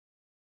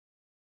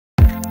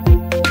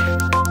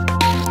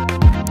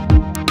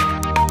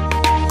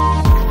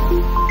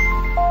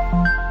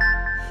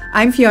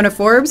I'm Fiona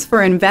Forbes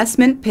for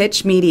Investment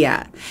Pitch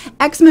Media.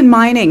 Ximen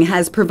Mining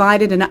has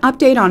provided an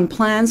update on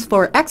plans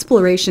for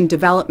exploration,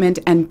 development,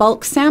 and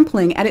bulk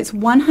sampling at its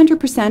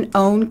 100%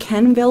 owned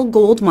Kenville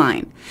Gold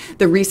Mine.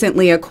 The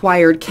recently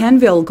acquired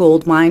Kenville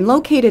Gold Mine,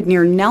 located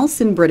near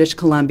Nelson, British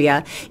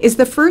Columbia, is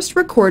the first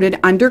recorded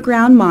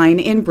underground mine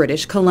in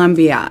British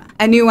Columbia.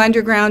 A new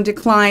underground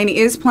decline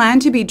is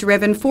planned to be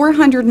driven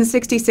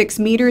 466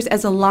 meters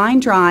as a line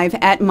drive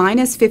at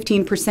minus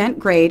 15%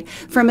 grade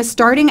from a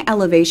starting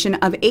elevation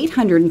of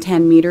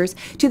 810 meters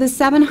to the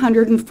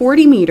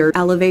 740-meter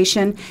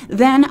elevation,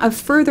 then a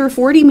further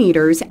 40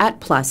 meters at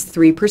plus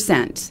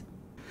 3%.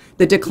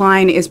 The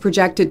decline is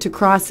projected to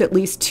cross at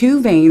least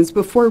 2 veins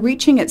before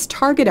reaching its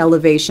target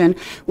elevation,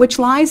 which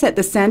lies at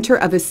the center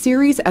of a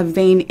series of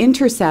vein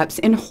intercepts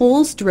in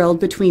holes drilled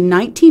between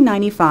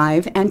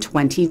 1995 and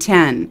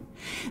 2010.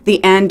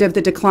 The end of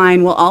the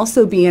decline will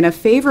also be in a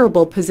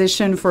favorable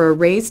position for a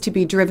raise to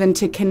be driven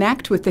to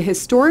connect with the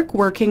historic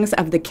workings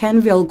of the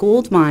Kenville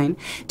Gold Mine,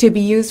 to be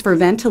used for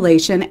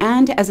ventilation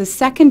and as a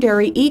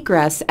secondary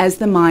egress as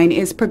the mine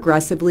is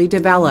progressively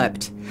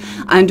developed.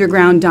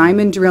 Underground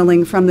diamond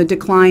drilling from the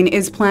decline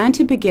is planned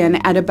to begin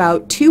at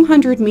about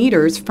 200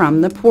 meters from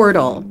the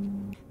portal.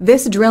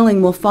 This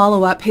drilling will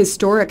follow up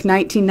historic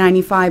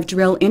 1995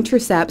 drill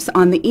intercepts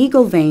on the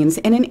Eagle veins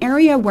in an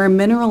area where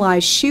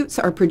mineralized chutes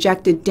are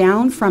projected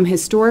down from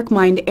historic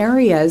mined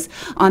areas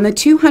on the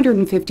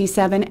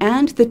 257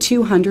 and the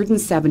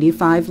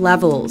 275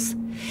 levels.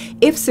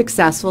 If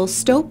successful,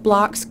 stope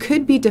blocks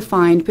could be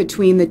defined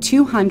between the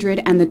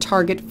 200 and the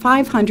target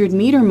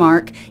 500-meter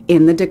mark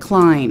in the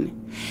decline.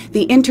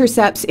 The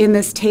intercepts in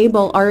this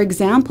table are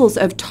examples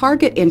of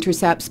target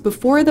intercepts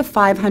before the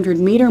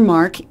 500-meter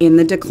mark in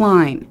the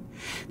decline.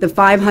 The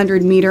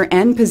 500-meter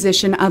end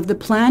position of the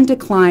planned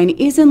decline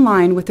is in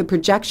line with the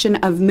projection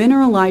of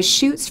mineralized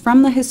chutes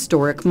from the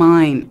historic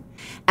mine.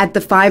 At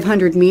the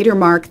 500-meter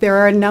mark, there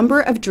are a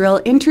number of drill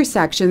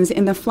intersections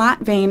in the flat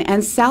vein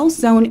and south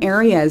zone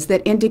areas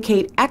that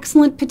indicate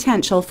excellent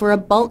potential for a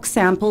bulk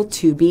sample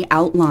to be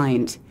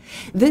outlined.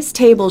 This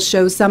table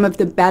shows some of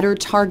the better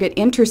target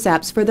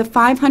intercepts for the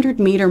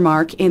 500-meter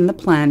mark in the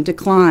planned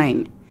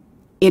decline.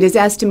 It is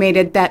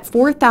estimated that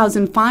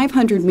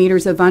 4,500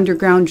 meters of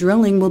underground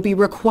drilling will be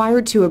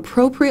required to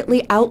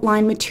appropriately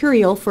outline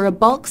material for a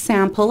bulk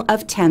sample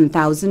of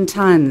 10,000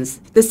 tons.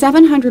 The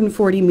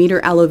 740-meter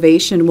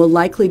elevation will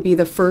likely be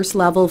the first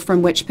level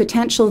from which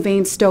potential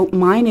vein stope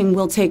mining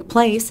will take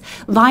place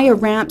via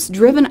ramps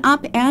driven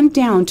up and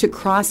down to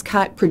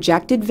cross-cut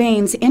projected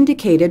veins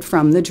indicated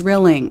from the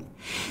drilling.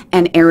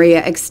 An area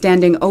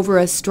extending over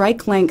a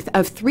strike length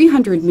of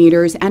 300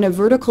 meters and a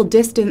vertical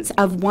distance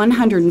of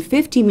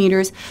 150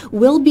 meters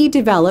will be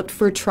developed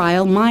for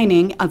trial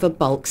mining of a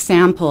bulk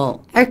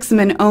sample.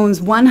 Ximen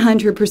owns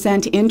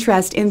 100%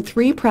 interest in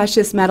 3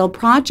 precious metal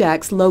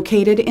projects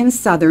located in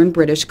southern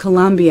British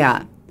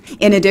Columbia.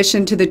 In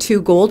addition to the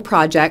 2 gold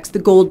projects, the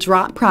Gold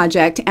Drop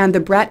Project and the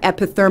Brett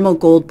Epithermal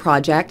Gold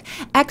Project,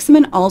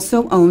 Ximen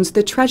also owns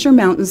the Treasure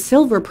Mountain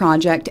Silver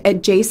Project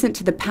adjacent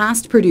to the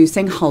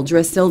past-producing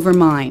Huldra Silver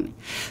Mine.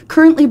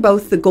 Currently,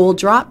 both the Gold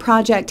Drop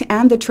Project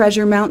and the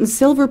Treasure Mountain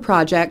Silver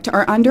Project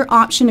are under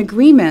option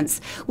agreements,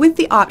 with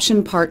the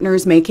option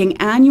partners making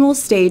annual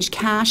stage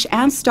cash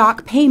and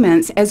stock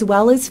payments as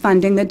well as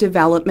funding the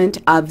development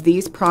of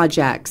these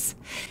projects.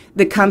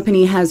 The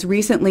company has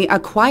recently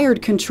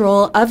acquired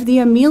control of the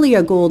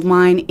Amelia Gold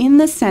Mine in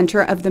the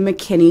center of the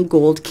McKinney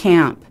Gold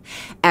Camp.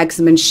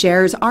 Ximen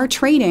shares are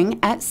trading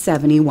at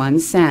 71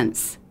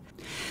 cents.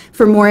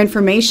 For more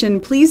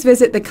information, please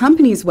visit the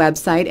company's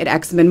website at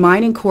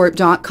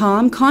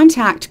ximenminingcorp.com.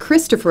 Contact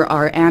Christopher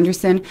R.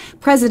 Anderson,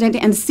 President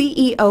and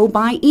CEO,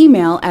 by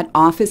email at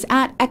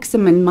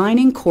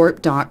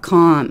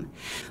office@ximenminingcorp.com.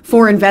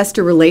 For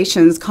investor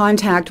relations,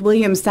 contact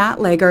William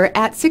Satlager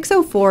at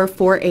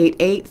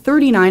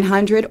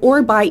 604-488-3900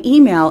 or by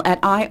email at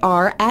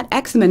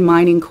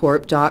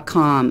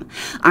ir@ximenminingcorp.com.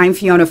 I'm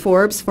Fiona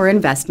Forbes for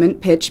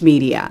Investment Pitch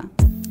Media.